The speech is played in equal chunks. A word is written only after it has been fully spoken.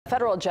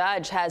Federal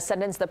judge has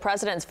sentenced the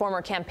president's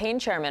former campaign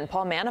chairman,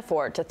 Paul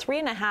Manafort, to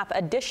 3.5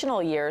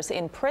 additional years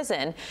in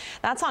prison.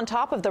 That's on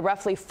top of the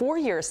roughly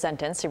 4-year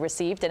sentence he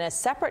received in a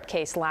separate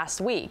case last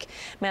week.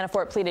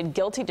 Manafort pleaded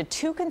guilty to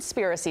 2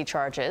 conspiracy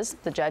charges.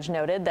 The judge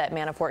noted that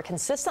Manafort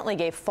consistently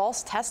gave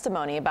false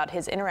testimony about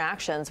his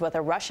interactions with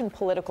a Russian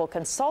political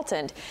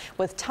consultant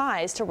with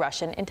ties to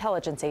Russian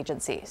intelligence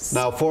agencies.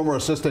 Now, former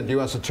Assistant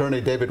U.S.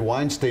 Attorney David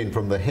Weinstein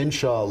from the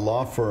Hinshaw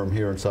law firm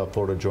here in South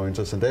Florida joins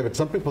us. And David,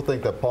 some people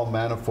think that Paul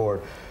Manafort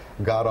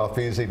got off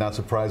easy. Not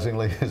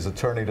surprisingly, his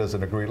attorney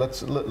doesn't agree.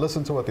 Let's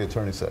listen to what the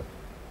attorney said.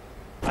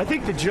 I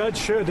think the judge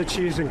showed that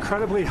she is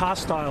incredibly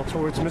hostile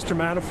towards Mr.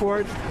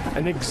 Manafort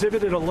and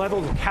exhibited a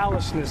level of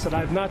callousness that I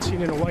have not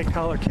seen in a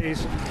white-collar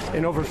case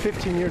in over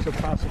 15 years of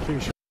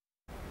prosecution.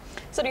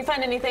 So do you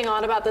find anything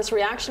odd about this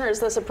reaction, or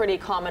is this a pretty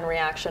common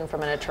reaction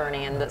from an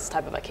attorney in this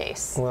type of a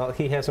case? Well,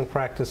 he hasn't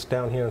practiced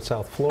down here in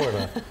South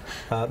Florida.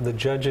 The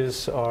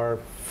judges are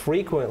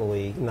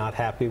frequently not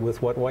happy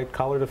with what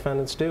white-collar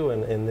defendants do,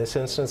 and in this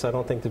instance, I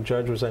don't think the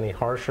judge was any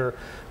harsher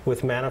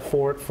with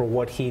Manafort for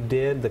what he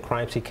did, the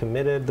crimes he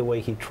committed, the way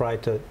he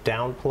tried to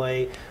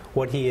downplay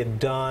what he had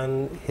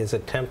done, his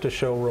attempt to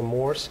show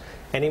remorse,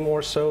 any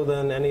more so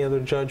than any other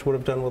judge would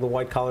have done with a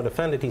white-collar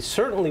defendant. He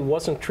certainly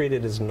wasn't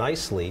treated as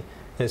nicely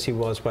as he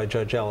was by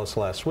Judge Ellis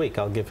last week.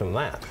 I'll give him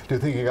that. Do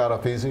you think he got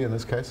off easy in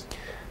this case?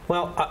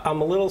 Well,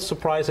 I'm a little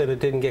surprised that it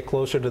didn't get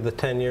closer to the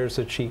 10 years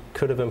that she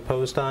could have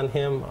imposed on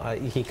him.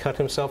 He cut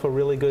himself a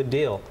really good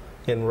deal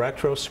in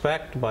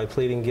retrospect by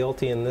pleading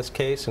guilty in this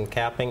case and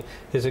capping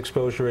his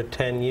exposure at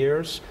 10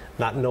 years,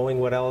 not knowing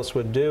what Ellis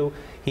would do.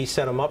 He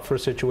set him up for a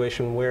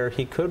situation where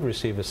he could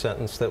receive a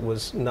sentence that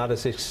was not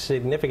as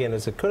significant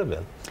as it could have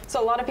been. So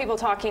a lot of people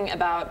talking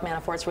about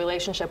Manafort's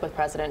relationship with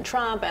President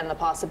Trump and the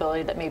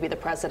possibility that maybe the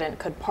president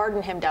could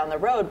pardon him down the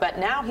road, but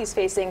now he's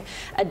facing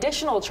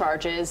additional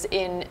charges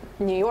in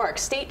New York,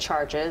 state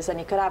charges, and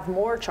he could have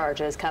more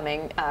charges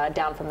coming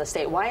down from the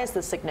state. Why is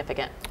this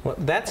significant? Well,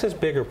 that's his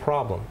bigger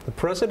problem. The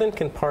president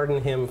can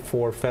pardon him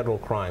for federal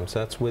crimes.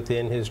 That's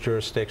within his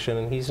jurisdiction,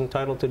 and he's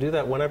entitled to do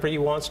that whenever he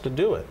wants to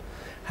do it.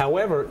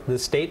 However, the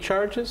state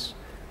charges,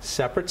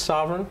 separate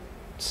sovereign,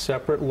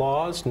 separate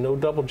laws, no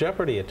double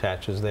jeopardy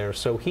attaches there.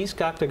 So he's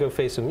got to go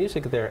face some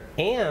music there,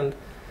 and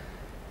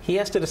he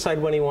has to decide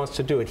when he wants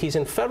to do it. He's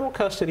in federal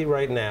custody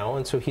right now,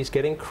 and so he's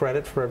getting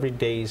credit for every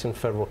day he's in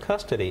federal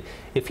custody.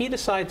 If he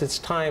decides it's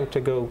time to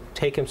go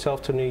take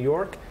himself to New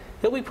York,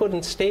 he'll be put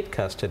in state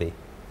custody.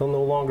 He'll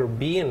no longer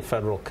be in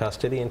federal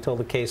custody until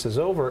the case is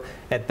over.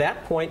 At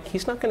that point,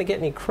 he's not going to get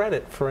any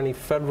credit for any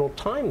federal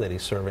time that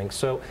he's serving.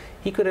 So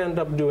he could end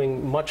up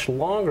doing much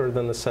longer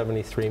than the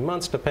 73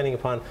 months, depending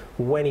upon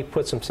when he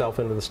puts himself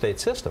into the state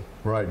system.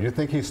 Right. You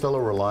think he's still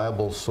a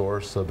reliable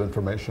source of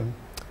information?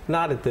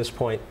 Not at this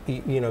point.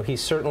 You know, he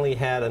certainly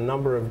had a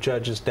number of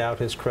judges doubt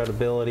his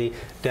credibility,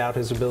 doubt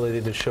his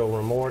ability to show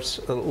remorse.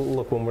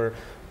 Look, when we're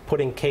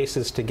putting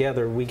cases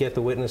together, we get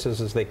the witnesses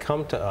as they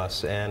come to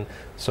us, and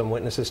some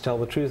witnesses tell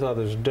the truth,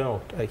 others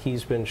don't.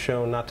 He's been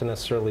shown not to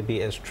necessarily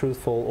be as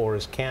truthful or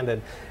as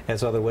candid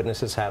as other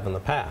witnesses have in the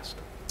past.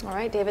 All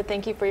right, David,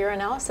 thank you for your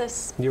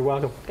analysis. You're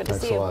welcome. Good to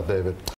see you. Thanks a lot, David.